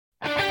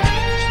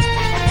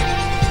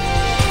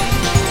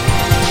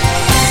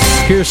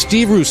Here's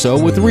Steve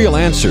Russo with Real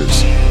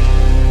Answers.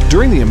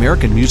 During the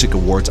American Music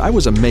Awards, I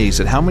was amazed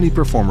at how many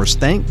performers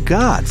thanked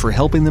God for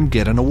helping them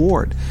get an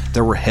award.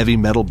 There were heavy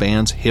metal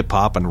bands,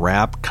 hip-hop and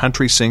rap,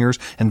 country singers,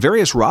 and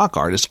various rock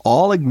artists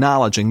all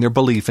acknowledging their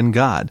belief in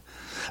God.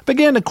 I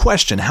began to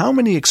question how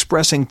many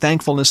expressing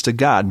thankfulness to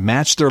God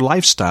matched their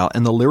lifestyle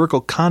and the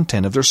lyrical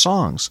content of their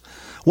songs.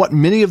 What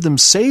many of them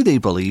say they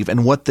believe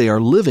and what they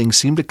are living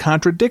seem to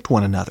contradict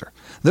one another.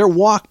 Their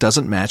walk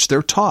doesn't match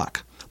their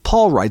talk.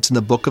 Paul writes in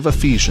the book of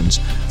Ephesians,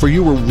 "For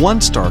you were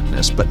once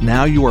darkness, but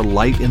now you are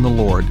light in the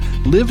Lord.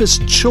 Live as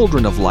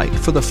children of light,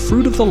 for the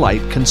fruit of the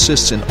light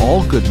consists in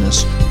all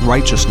goodness,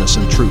 righteousness,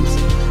 and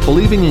truth."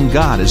 Believing in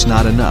God is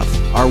not enough.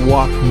 Our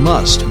walk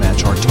must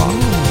match our talk.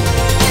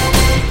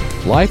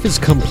 Life is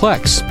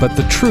complex, but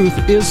the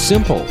truth is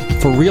simple.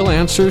 For real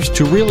answers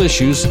to real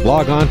issues,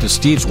 log on to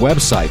Steve's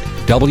website,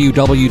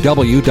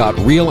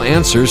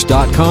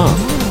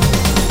 www.realanswers.com.